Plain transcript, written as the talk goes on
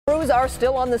Crews are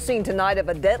still on the scene tonight of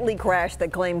a deadly crash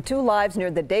that claimed 2 lives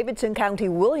near the Davidson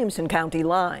County-Williamson County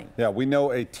line. Yeah, we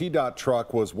know a TDOT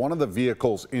truck was one of the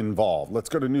vehicles involved. Let's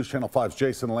go to News Channel 5's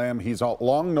Jason Lamb. He's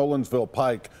along Nolensville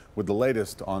Pike with the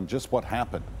latest on just what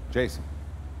happened. Jason.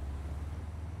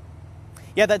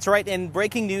 Yeah, that's right. And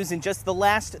breaking news, in just the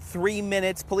last 3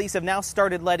 minutes, police have now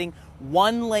started letting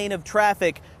one lane of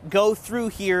traffic go through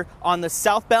here on the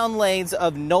southbound lanes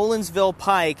of Nolensville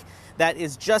Pike. That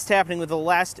is just happening with the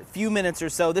last few minutes or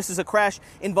so. This is a crash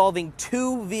involving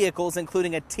 2 vehicles,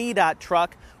 including a TDOT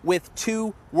truck with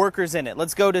 2 workers in it.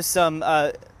 Let's go to some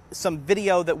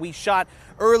video that we shot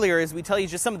earlier as we tell you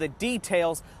just some of the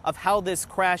details of how this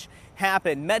crash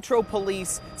happened. Metro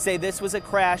Police say this was a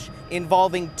crash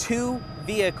involving 2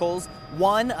 vehicles,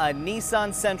 one a Nissan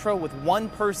Sentra with 1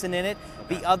 person in it,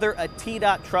 the other a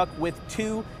TDOT truck with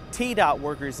 2 TDOT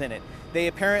workers in it. They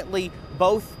apparently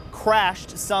both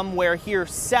crashed somewhere here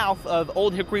south of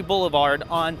Old Hickory Boulevard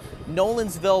on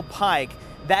Nolensville Pike.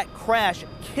 That crash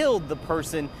killed the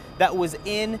person that was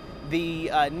in the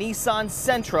Nissan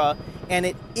Sentra, and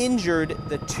it injured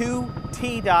the 2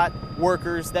 TDOT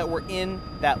workers that were in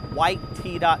that white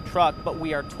TDOT truck. But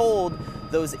we are told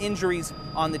those injuries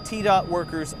on the TDOT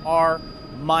workers are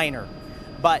minor.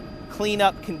 But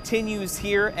cleanup continues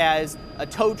here as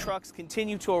tow trucks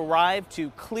continue to arrive to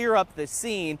clear up the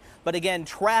scene. But again,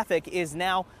 traffic is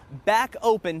now back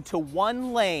open to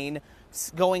 1 lane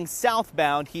going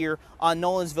southbound here on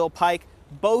Nolensville Pike.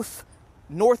 Both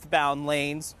northbound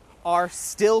lanes are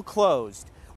still closed.